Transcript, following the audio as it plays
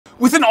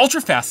With an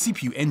ultra-fast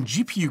CPU and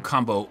GPU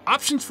combo,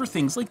 options for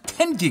things like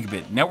 10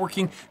 gigabit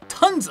networking,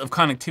 tons of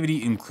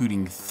connectivity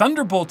including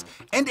Thunderbolt,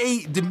 and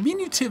a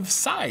diminutive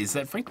size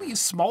that frankly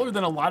is smaller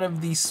than a lot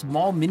of the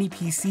small mini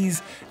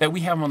PCs that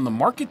we have on the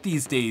market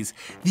these days,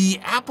 the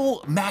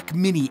Apple Mac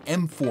Mini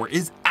M4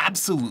 is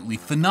absolutely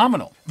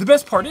phenomenal. The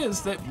best part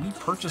is that we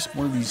purchased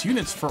one of these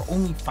units for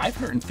only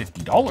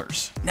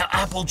 $550. Now,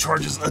 Apple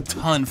charges a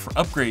ton for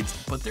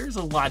upgrades, but there's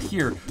a lot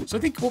here, so I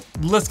think, well,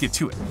 let's get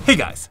to it. Hey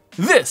guys,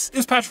 this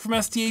is Patrick from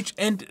STH,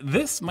 and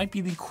this might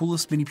be the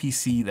coolest mini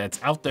PC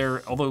that's out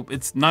there, although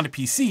it's not a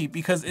PC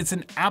because it's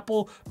an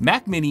Apple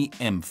Mac Mini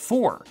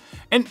M4.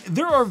 And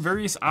there are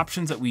various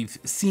options that we've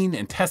seen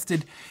and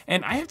tested,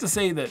 and I have to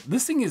say that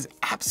this thing is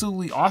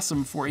absolutely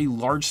awesome for a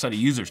large set of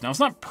users. Now, it's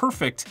not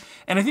perfect,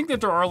 and I think that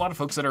there are a lot of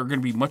folks that are going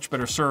to be much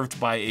better served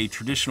by a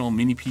traditional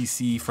mini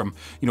PC from,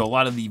 a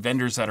lot of the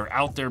vendors that are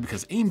out there,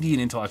 because AMD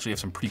and Intel actually have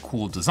some pretty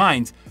cool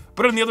designs.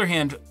 But on the other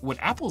hand, what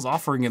Apple's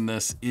offering in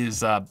this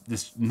is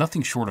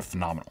nothing short of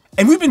phenomenal.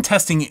 And we've been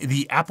testing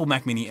the Apple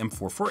Mac Mini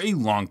M4 for a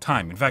long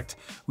time. In fact,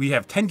 we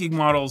have 10 gig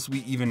models. We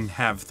even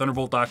have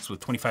Thunderbolt docks with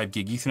 25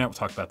 gig Ethernet. We'll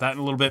talk about that in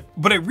a little bit.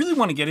 But I really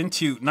want to get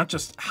into not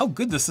just how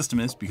good the system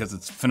is, because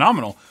it's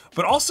phenomenal,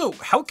 but also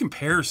how it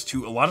compares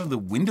to a lot of the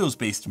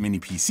Windows-based mini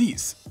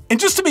PCs. And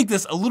just to make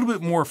this a little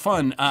bit more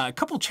fun, a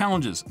couple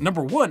challenges.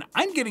 Number one,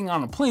 I'm getting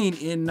on a plane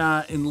in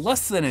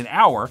less than an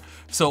hour,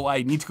 so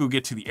I need to go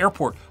get to the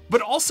airport.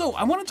 But also,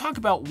 I want to talk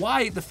about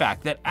why the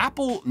fact that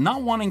Apple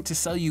not wanting to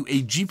sell you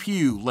a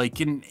GPU like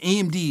an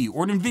AMD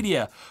or an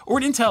NVIDIA or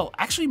an Intel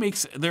actually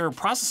makes their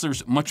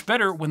processors much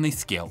better when they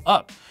scale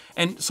up.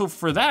 And so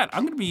for that,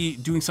 I'm going to be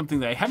doing something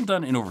that I haven't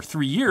done in over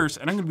 3 years,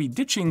 and I'm going to be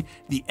ditching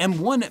the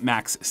M1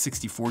 Max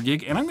 64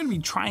 gig, and I'm going to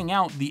be trying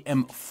out the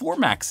M4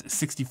 Max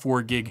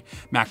 64 gig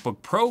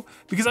MacBook Pro,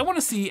 because I want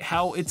to see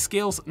how it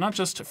scales not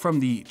just from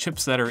the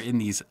chips that are in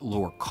these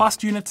lower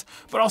cost units,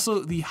 but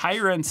also the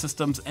higher end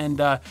systems. And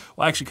well,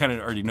 I actually kind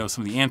of already know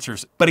some of the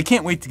answers, but I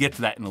can't wait to get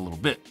to that in a little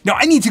bit. Now,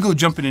 I need to go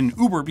jump in an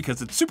Uber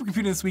because it's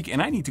supercomputing this week,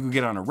 and I need to go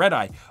get on a red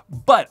eye.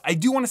 But I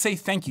do want to say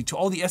thank you to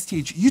all the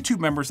STH YouTube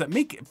members that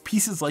make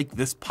pieces like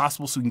this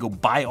possible, so we can go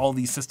buy all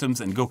these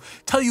systems and go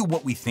tell you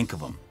what we think of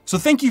them. So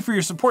thank you for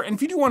your support, and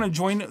if you do want to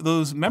join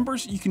those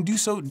members, you can do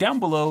so down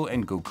below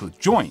and go click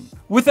join.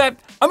 With that,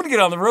 I'm gonna get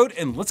on the road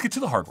and let's get to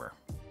the hardware.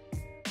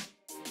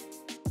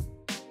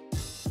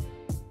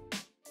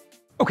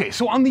 Okay,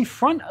 so on the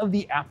front of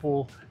the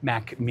Apple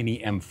Mac Mini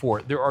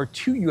M4, there are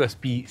two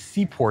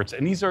USB-C ports,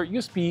 and these are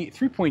USB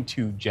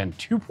 3.2 Gen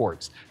 2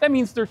 ports. That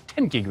means they're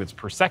 10 gigabits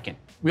per second.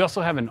 We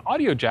also have an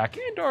audio jack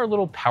and our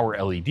little power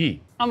LED.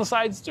 On the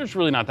sides, there's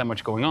really not that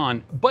much going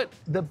on, but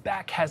the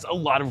back has a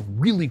lot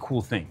of really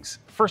cool things.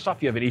 First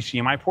off, you have an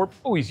HDMI port,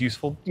 always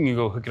useful. You can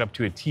go hook it up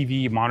to a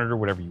TV, monitor,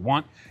 whatever you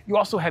want. You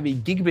also have a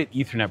gigabit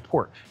Ethernet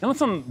port. Now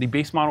that's on the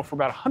base model. For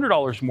about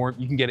 $100 more,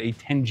 you can get a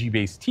 10G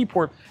base T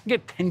port and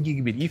get 10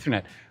 gigabit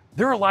Ethernet.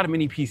 There are a lot of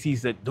mini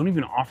PCs that don't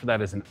even offer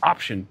that as an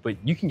option, but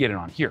you can get it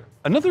on here.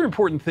 Another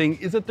important thing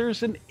is that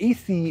there's an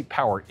AC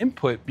power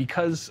input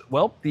because,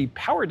 well, the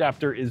power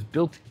adapter is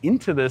built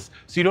into this,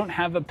 so you don't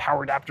have a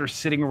power adapter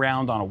sitting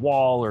around on a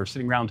wall or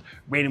sitting around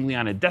randomly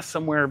on a desk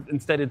somewhere.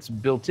 Instead, it's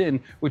built in,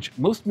 which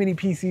most mini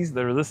PCs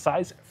that are this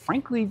size,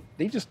 frankly,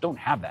 they just don't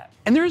have that.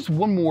 And there's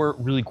one more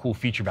really cool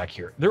feature back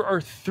here. There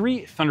are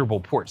 3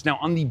 Thunderbolt ports. Now,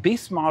 on the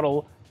base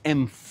model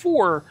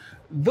M4,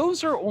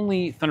 those are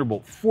only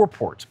Thunderbolt 4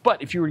 ports,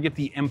 but if you were to get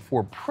the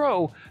M4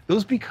 Pro,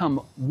 those become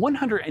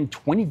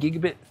 120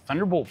 gigabit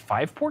Thunderbolt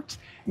 5 ports.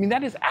 I mean,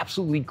 that is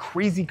absolutely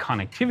crazy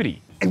connectivity.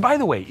 And by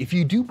the way, if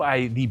you do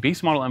buy the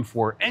base model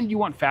M4 and you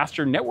want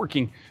faster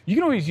networking, you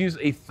can always use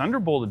a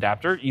Thunderbolt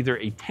adapter, either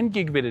a 10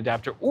 gigabit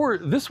adapter or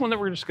this one that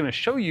we're just going to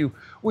show you,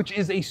 which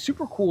is a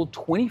super cool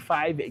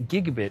 25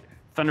 gigabit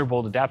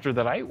Thunderbolt adapter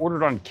that I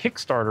ordered on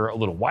Kickstarter a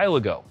little while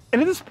ago.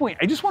 And at this point,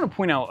 I just want to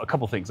point out a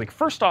couple things. Like,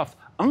 first off,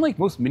 unlike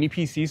most mini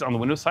PCs on the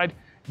Windows side,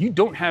 you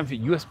don't have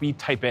USB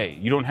Type A,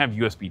 you don't have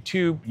USB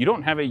 2, you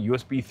don't have a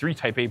USB 3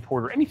 Type A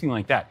port or anything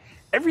like that.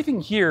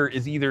 Everything here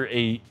is either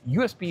a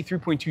USB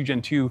 3.2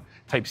 Gen 2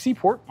 Type C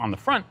port on the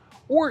front,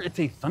 or it's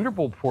a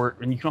Thunderbolt port,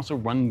 and you can also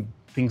run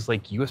things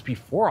like USB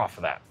 4 off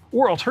of that.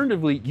 Or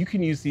alternatively, you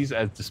can use these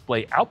as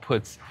display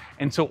outputs.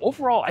 And so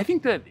overall, I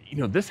think that,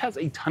 this has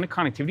a ton of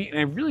connectivity, and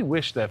I really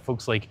wish that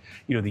folks like,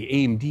 the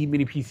AMD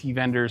mini PC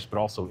vendors, but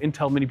also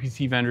Intel mini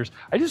PC vendors,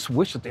 I just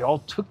wish that they all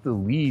took the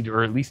lead,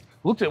 or at least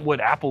looked at what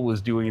Apple was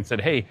doing and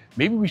said, hey,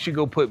 maybe we should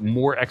go put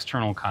more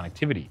external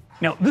connectivity.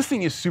 Now, this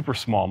thing is super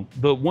small.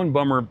 The one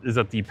bummer is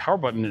that the power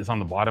button is on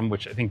the bottom,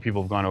 which I think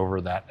people have gone over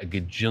that a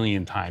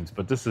gajillion times,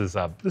 but this is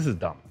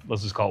dumb.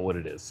 Let's just call it what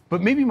it is.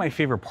 But maybe my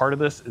favorite part of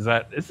this is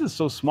that this is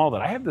so small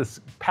that I have this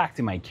packed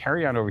in my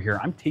carry-on over here.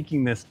 I'm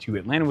taking this to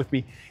Atlanta with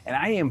me, and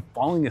I am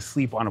falling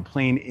asleep on a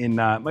plane in,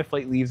 my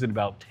flight leaves in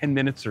about 10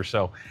 minutes or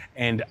so,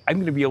 and I'm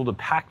gonna be able to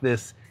pack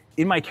this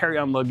in my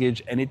carry-on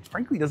luggage, and it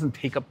frankly doesn't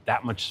take up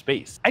that much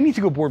space. I need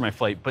to go board my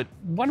flight, but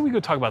why don't we go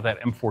talk about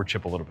that M4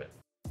 chip a little bit?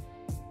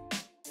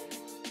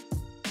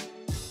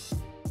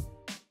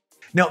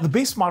 Now, the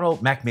base model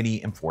Mac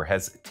Mini M4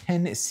 has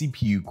 10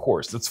 CPU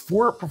cores. That's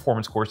 4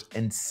 performance cores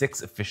and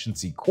 6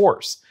 efficiency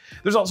cores.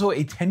 There's also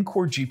a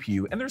 10-core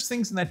GPU, and there's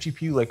things in that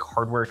GPU like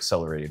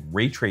hardware-accelerated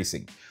ray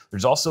tracing.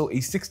 There's also a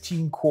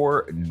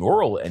 16-core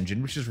neural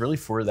engine, which is really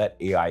for that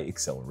AI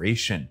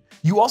acceleration.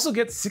 You also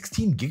get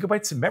 16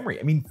 gigabytes of memory.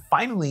 I mean,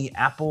 finally,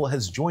 Apple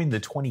has joined the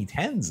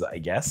 2010s, I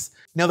guess.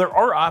 Now, there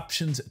are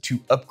options to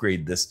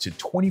upgrade this to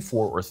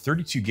 24 or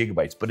 32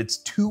 gigabytes, but it's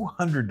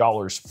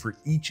 $200 for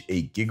each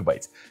 8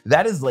 gigabytes.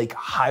 That is like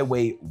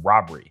highway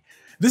robbery.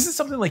 This is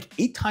something like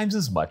 8 times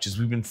as much as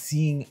we've been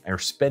seeing or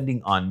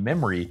spending on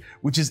memory,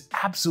 which is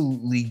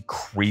absolutely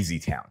crazy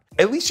town.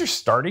 At least you're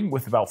starting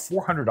with about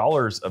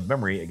 $400 of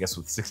memory, I guess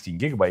with 16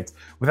 gigabytes,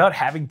 without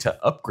having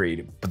to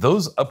upgrade, but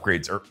those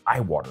upgrades are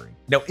eye-watering.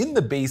 Now, in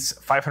the base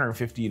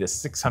 $550 to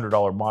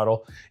 $600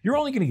 model, you're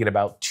only gonna get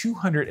about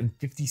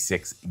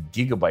 256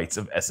 gigabytes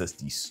of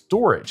SSD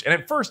storage. And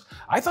at first,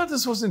 I thought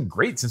this wasn't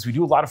great since we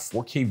do a lot of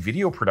 4K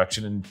video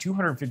production and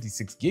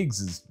 256 gigs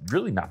is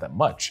really not that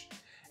much.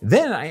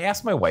 Then I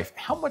asked my wife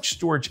how much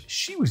storage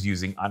she was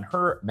using on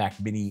her Mac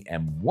Mini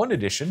M1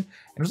 edition,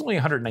 and it was only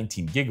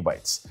 119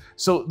 gigabytes.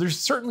 So there's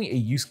certainly a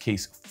use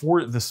case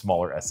for the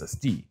smaller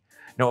SSD.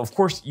 Now, of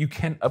course, you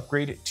can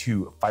upgrade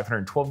to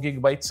 512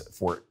 gigabytes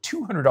for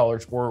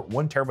 $200 or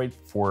 1 terabyte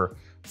for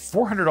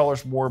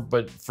 $400 more,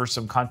 but for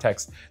some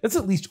context, that's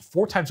at least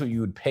 4 times what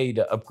you would pay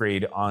to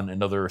upgrade on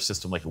another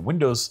system like a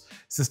Windows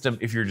system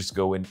if you're just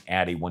go and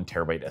add a 1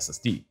 terabyte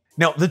SSD.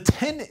 Now, the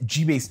 10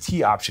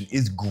 G-Base-T option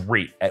is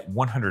great at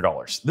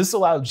 $100. This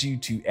allows you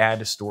to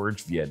add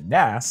storage via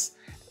NAS,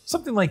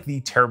 something like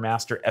the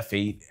TerraMaster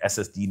F8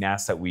 SSD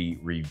NAS that we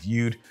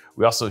reviewed.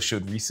 We also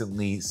showed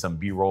recently some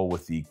B-roll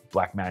with the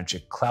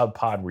Blackmagic Cloud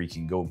Pod where you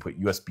can go and put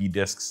USB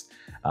disks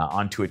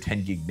onto a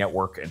 10 gig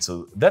network. And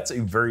so that's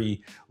a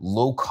very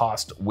low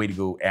cost way to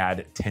go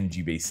add 10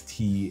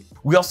 G-Base-T.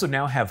 We also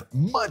now have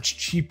much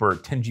cheaper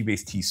 10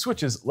 G-Base-T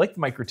switches like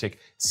the MikroTik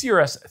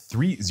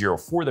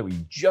CRS304 that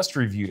we just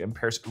reviewed and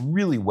pairs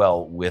really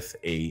well with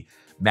a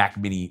Mac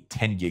Mini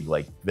 10 gig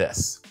like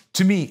this.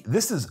 To me,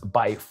 this is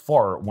by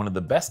far one of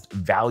the best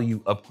value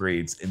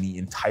upgrades in the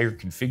entire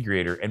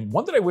configurator, and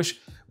one that I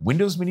wish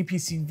Windows Mini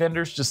PC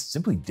vendors just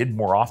simply did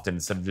more often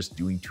instead of just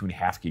doing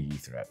 2.5 gig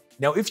Ethernet.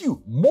 Now, if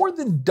you more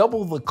than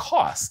double the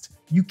cost,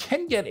 you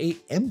can get a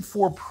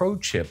M4 Pro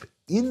chip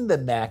in the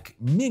Mac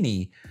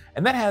Mini,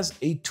 and that has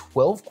a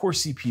 12-core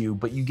CPU,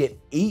 but you get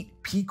 8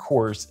 P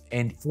cores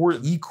and 4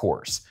 E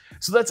cores.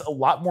 So that's a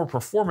lot more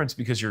performance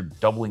because you're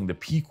doubling the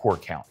P core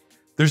count.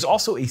 There's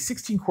also a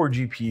 16-core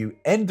GPU,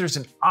 and there's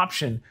an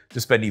option to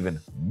spend even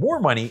more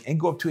money and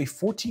go up to a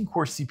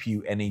 14-core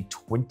CPU and a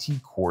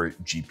 20-core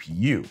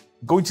GPU.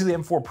 Going to the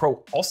M4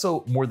 Pro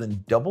also more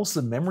than doubles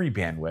the memory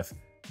bandwidth,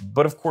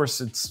 but of course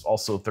it's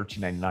also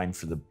 $1399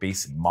 for the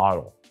basic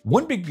model.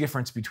 One big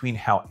difference between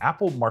how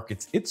Apple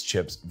markets its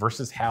chips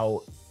versus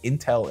how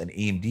Intel and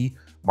AMD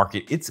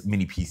market its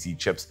mini PC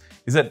chips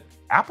is that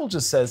Apple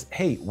just says,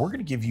 hey, we're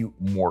gonna give you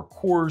more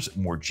cores,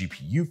 more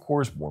GPU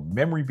cores, more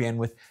memory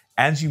bandwidth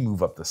as you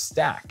move up the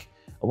stack.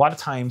 A lot of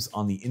times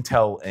on the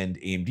Intel and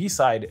AMD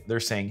side, they're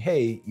saying,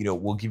 hey,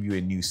 we'll give you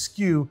a new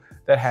SKU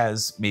that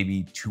has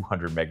maybe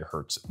 200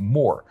 megahertz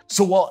more.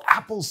 So while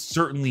Apple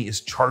certainly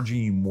is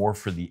charging you more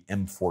for the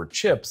M4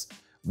 chips,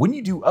 when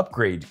you do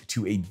upgrade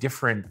to a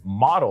different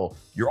model,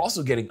 you're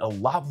also getting a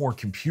lot more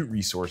compute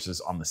resources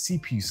on the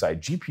CPU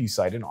side, GPU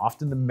side, and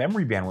often the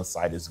memory bandwidth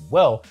side as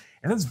well.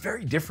 And that's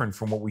very different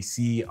from what we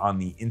see on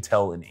the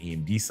Intel and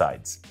AMD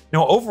sides.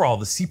 Now, overall,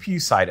 the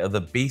CPU side of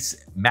the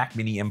base Mac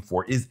Mini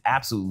M4 is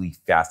absolutely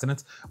fast, and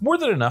it's more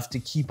than enough to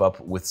keep up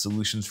with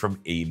solutions from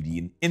AMD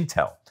and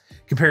Intel.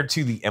 Compared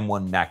to the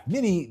M1 Mac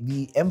Mini,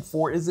 the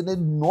M4 is an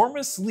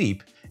enormous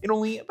leap in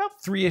only about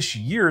 3-ish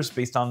years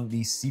based on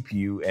the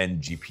CPU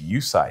and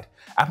GPU side.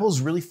 Apple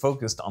is really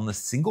focused on the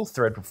single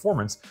thread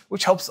performance,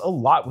 which helps a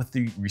lot with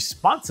the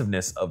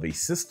responsiveness of a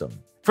system.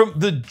 From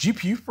the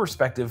GPU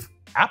perspective,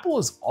 Apple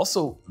is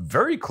also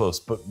very close,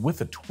 but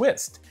with a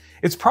twist.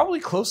 It's probably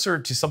closer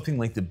to something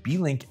like the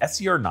Beelink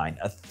SER9,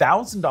 a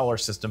 $1,000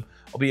 system,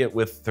 albeit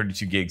with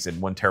 32 gigs and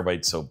 1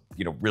 terabyte. So,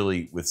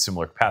 really with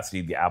similar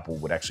capacity, the Apple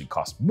would actually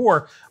cost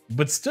more.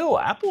 But still,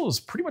 Apple is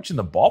pretty much in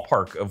the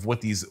ballpark of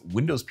what these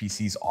Windows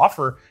PCs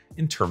offer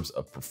in terms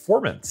of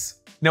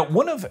performance. Now,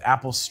 one of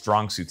Apple's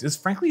strong suits is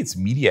frankly its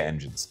media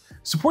engines.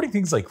 Supporting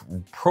things like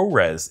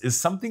ProRes is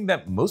something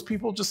that most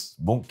people just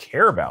won't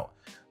care about.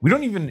 We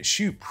don't even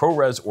shoot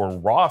ProRes or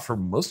RAW for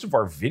most of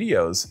our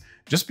videos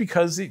just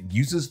because it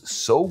uses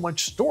so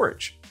much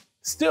storage.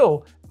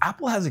 Still,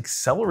 Apple has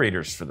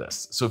accelerators for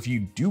this. So if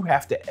you do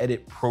have to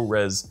edit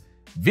ProRes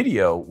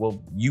video,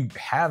 well, you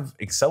have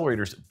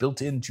accelerators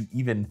built into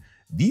even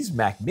these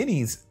Mac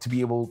Minis to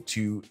be able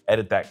to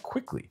edit that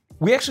quickly.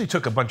 We actually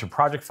took a bunch of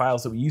project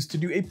files that we used to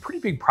do a pretty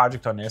big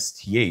project on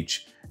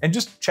STH, and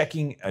just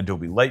checking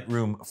Adobe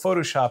Lightroom,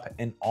 Photoshop,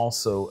 and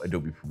also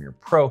Adobe Premiere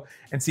Pro,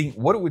 and seeing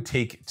what it would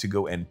take to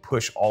go and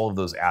push all of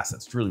those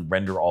assets, to really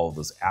render all of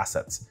those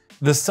assets.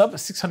 The sub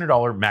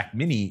 $600 Mac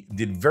Mini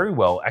did very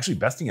well, actually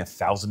besting a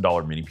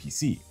 $1,000 mini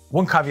PC.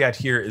 One caveat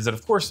here is that,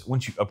 of course,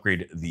 once you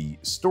upgrade the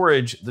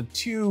storage, the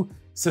two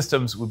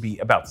systems would be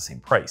about the same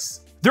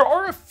price. There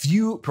are a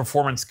few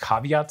performance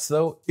caveats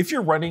though. If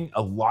you're running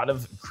a lot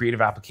of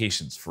creative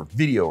applications for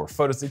video or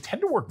photos, they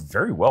tend to work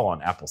very well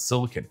on Apple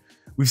Silicon.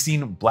 We've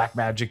seen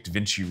Blackmagic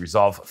DaVinci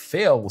Resolve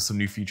fail with some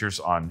new features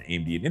on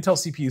AMD and Intel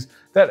CPUs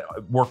that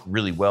work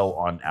really well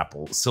on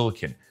Apple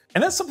Silicon.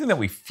 And that's something that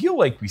we feel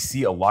like we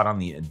see a lot on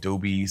the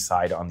Adobe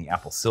side on the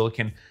Apple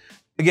Silicon.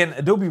 Again,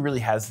 Adobe really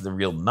has the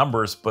real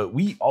numbers, but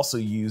we also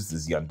use the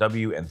Xeon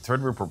W and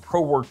Threadripper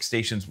Pro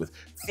workstations with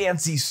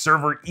fancy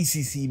server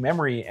ECC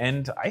memory.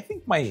 And I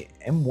think my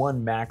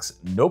M1 Max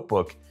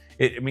notebook,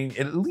 it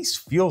at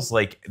least feels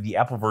like the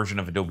Apple version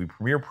of Adobe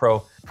Premiere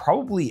Pro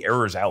probably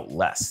errors out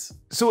less.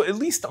 So at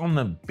least on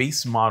the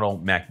base model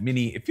Mac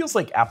Mini, it feels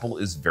like Apple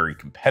is very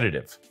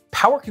competitive.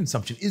 Power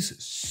consumption is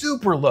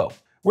super low.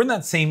 We're in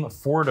that same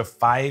 4 to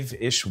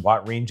 5-ish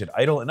watt range at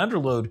idle, and under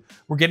load,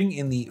 we're getting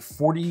in the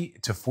 40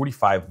 to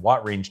 45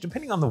 watt range,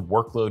 depending on the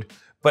workload,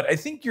 but I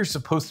think you're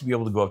supposed to be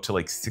able to go up to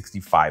like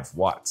 65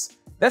 watts.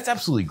 That's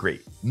absolutely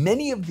great.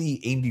 Many of the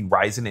AMD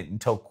Ryzen and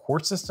Intel Core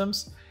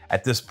systems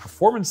at this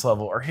performance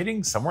level are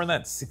hitting somewhere in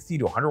that 60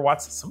 to 100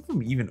 watts, some of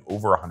them even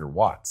over 100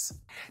 watts.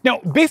 Now,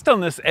 based on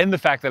this and the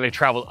fact that I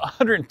traveled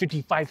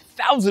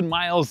 155,000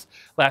 miles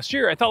last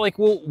year, I thought like,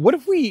 well, what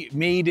if we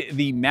made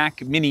the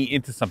Mac Mini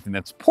into something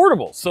that's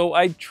portable? So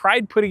I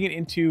tried putting it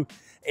into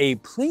a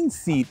plane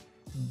seat,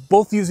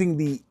 both using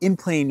the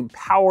in-plane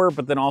power,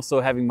 but then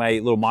also having my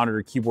little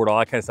monitor, keyboard, all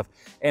that kind of stuff.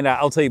 And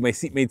I'll tell you, my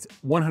seatmates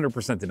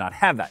 100% did not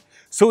have that.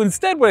 So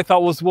instead, what I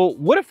thought was, well,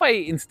 what if I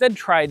instead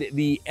tried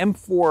the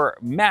M4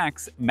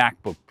 Max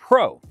MacBook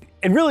Pro?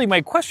 And really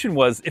my question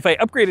was, if I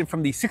upgraded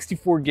from the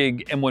 64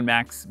 gig M1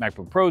 Max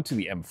MacBook Pro to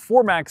the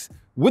M4 Max,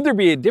 would there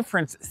be a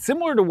difference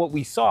similar to what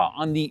we saw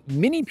on the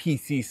mini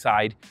PC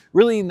side,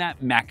 really in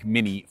that Mac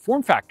Mini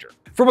form factor?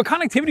 From a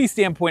connectivity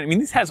standpoint,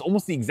 this has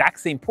almost the exact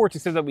same ports,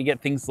 except that we get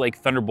things like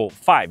Thunderbolt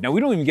 5. Now, we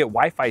don't even get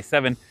Wi-Fi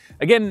 7.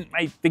 Again,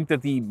 I think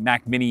that the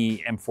Mac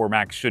Mini M4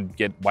 Max should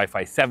get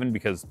Wi-Fi 7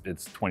 because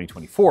it's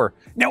 2024.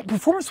 Now,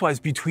 performance-wise,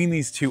 between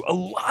these two, a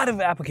lot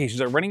of applications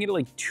are running at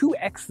like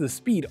 2x the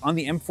speed on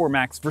the M4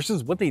 Max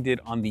versus what they did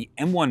on the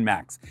M1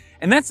 Max.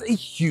 And that's a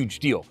huge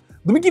deal.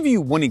 Let me give you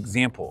one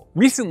example.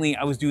 Recently,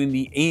 I was doing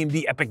the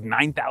AMD EPYC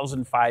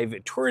 9005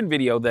 Turin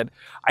video that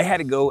I had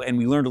to go and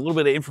we learned a little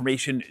bit of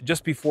information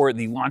just before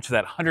the launch of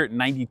that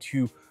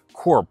 192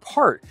 core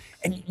part.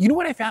 And you know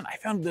what I found? I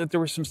found that there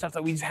was some stuff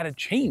that we just had to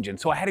change. And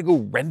so I had to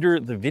go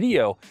render the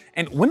video.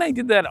 And when I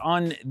did that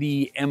on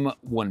the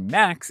M1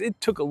 Max,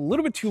 it took a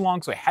little bit too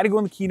long. So I had to go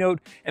in the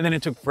Keynote and then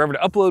it took forever to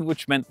upload,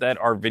 which meant that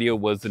our video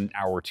was an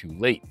hour or two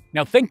late.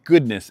 Now, thank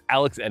goodness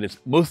Alex edits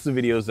most of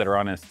the videos that are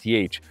on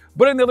STH.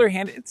 But on the other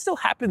hand, it still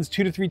happens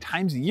 2 to 3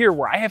 times a year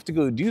where I have to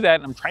go do that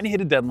and I'm trying to hit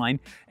a deadline.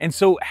 And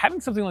so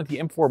having something like the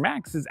M4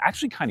 Max is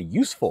actually kind of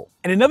useful.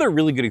 And another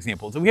really good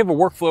example is that we have a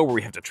workflow where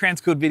we have to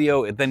transcode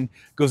video. It then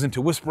goes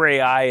into Whisper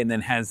AI and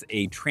then has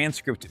a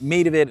transcript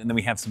made of it. And then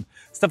we have some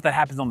stuff that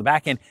happens on the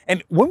back end.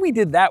 And when we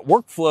did that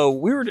workflow,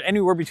 we were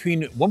anywhere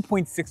between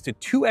 1.6 to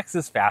 2x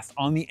as fast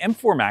on the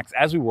M4 Max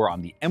as we were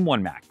on the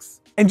M1 Max.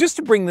 And just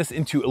to bring this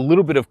into a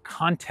little bit of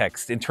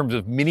context in terms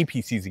of mini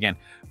PCs again,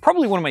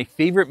 probably one of my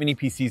favorite mini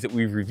PCs that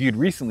we've reviewed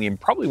recently and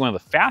probably one of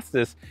the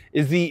fastest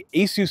is the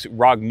Asus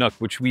ROG NUC,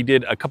 which we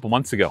did a couple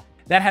months ago.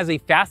 That has a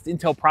fast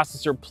Intel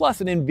processor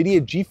plus an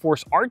NVIDIA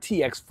GeForce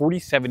RTX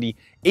 4070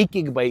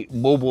 8GB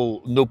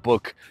mobile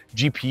notebook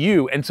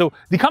GPU. And so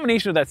the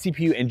combination of that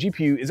CPU and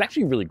GPU is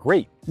actually really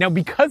great. Now,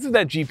 because of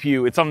that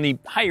GPU, it's on the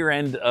higher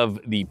end of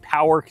the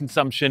power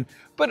consumption,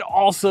 but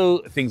also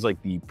things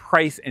like the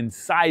price and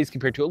size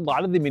compared to a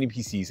lot of the mini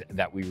PCs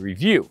that we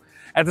review.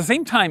 At the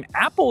same time,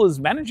 Apple is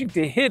managing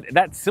to hit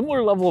that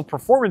similar level of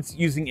performance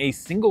using a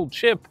single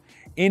chip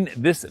in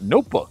this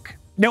notebook.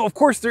 Now, of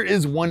course, there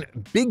is one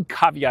big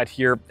caveat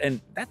here,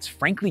 and that's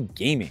frankly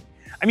gaming.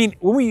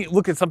 When we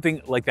look at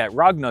something like that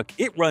ROG NUC,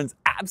 it runs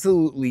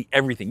absolutely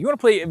everything. You want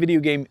to play a video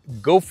game,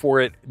 go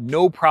for it,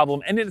 no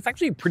problem, and it's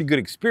actually a pretty good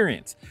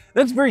experience.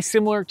 That's very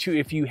similar to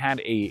if you had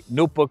a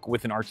notebook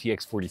with an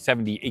RTX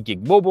 4070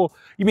 8GB mobile.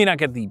 You may not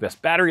get the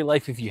best battery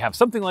life if you have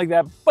something like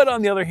that, but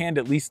on the other hand,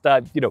 at least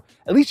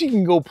you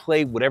can go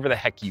play whatever the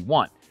heck you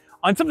want.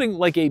 On something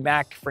like a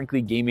Mac,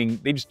 frankly, gaming,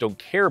 they just don't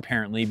care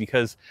apparently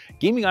because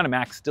gaming on a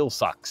Mac still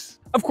sucks.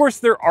 Of course,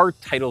 there are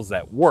titles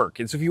that work.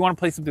 And so if you want to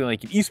play something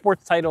like an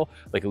esports title,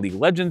 like a League of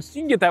Legends,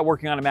 you can get that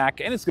working on a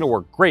Mac and it's going to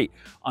work great.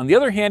 On the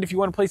other hand, if you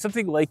want to play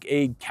something like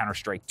a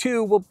Counter-Strike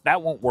 2, well,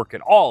 that won't work at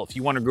all. If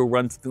you want to go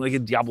run something like a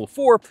Diablo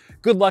 4,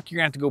 good luck. You're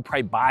going to have to go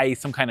probably buy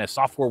some kind of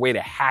software way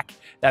to hack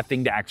that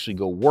thing to actually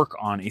go work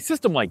on a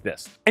system like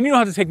this. And you don't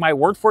have to take my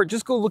word for it.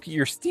 Just go look at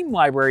your Steam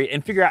library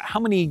and figure out how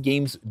many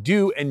games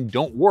do and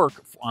don't work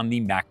on the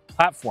Mac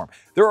platform.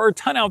 There are a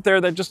ton out there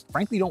that just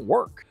frankly don't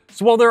work.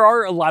 So while there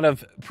are a lot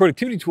of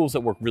productivity tools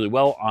that work really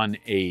well on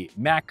a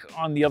Mac,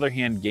 on the other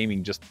hand,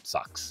 gaming just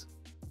sucks.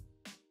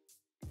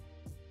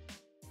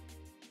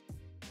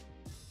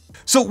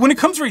 So when it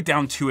comes right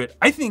down to it,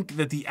 I think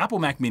that the Apple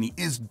Mac Mini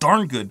is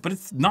darn good, but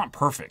it's not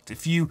perfect.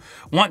 If you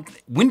want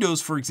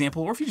Windows, for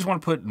example, or if you just want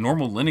to put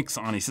normal Linux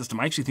on a system,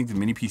 I actually think the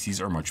mini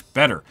PCs are much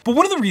better. But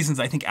one of the reasons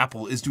I think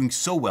Apple is doing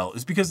so well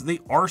is because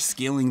they are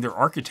scaling their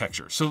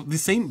architecture. So the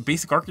same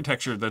basic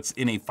architecture that's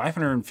in a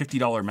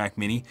 $550 Mac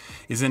Mini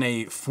is in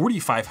a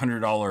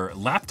 $4,500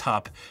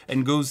 laptop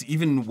and goes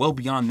even well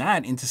beyond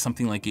that into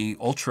something like a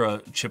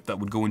Ultra chip that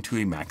would go into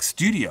a Mac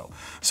Studio.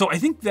 So I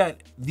think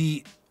that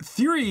the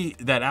theory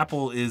that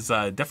Apple is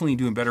definitely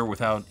doing better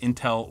without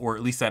Intel, or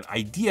at least that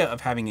idea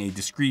of having a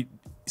discrete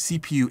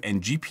CPU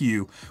and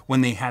GPU when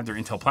they had their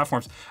Intel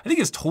platforms, I think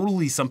is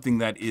totally something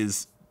that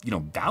is,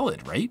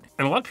 valid, right?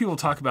 And a lot of people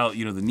talk about,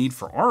 the need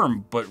for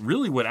ARM, but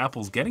really what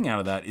Apple's getting out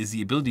of that is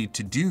the ability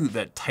to do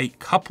that tight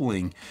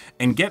coupling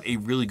and get a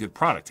really good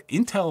product.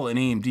 Intel and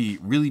AMD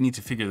really need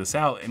to figure this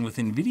out. And with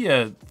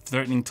NVIDIA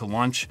threatening to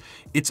launch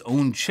its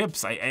own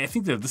chips, I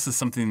think that this is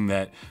something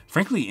that,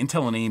 frankly,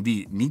 Intel and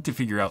AMD need to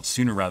figure out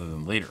sooner rather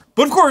than later.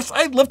 But of course,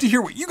 I'd love to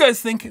hear what you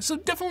guys think, so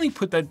definitely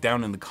put that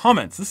down in the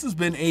comments. This has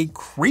been a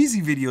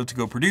crazy video to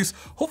go produce.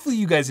 Hopefully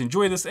you guys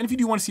enjoy this, and if you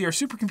do want to see our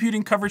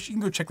supercomputing coverage, you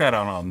can go check that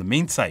out on the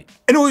main site.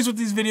 And always with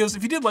these videos,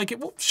 if you did like it,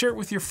 well, share it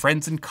with your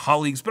friends and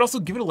colleagues, but also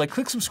give it a like,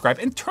 click subscribe,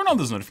 and turn on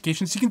those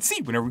notifications so you can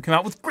see whenever we come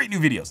out with great new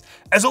videos.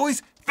 As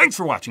always, thanks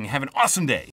for watching and have an awesome day.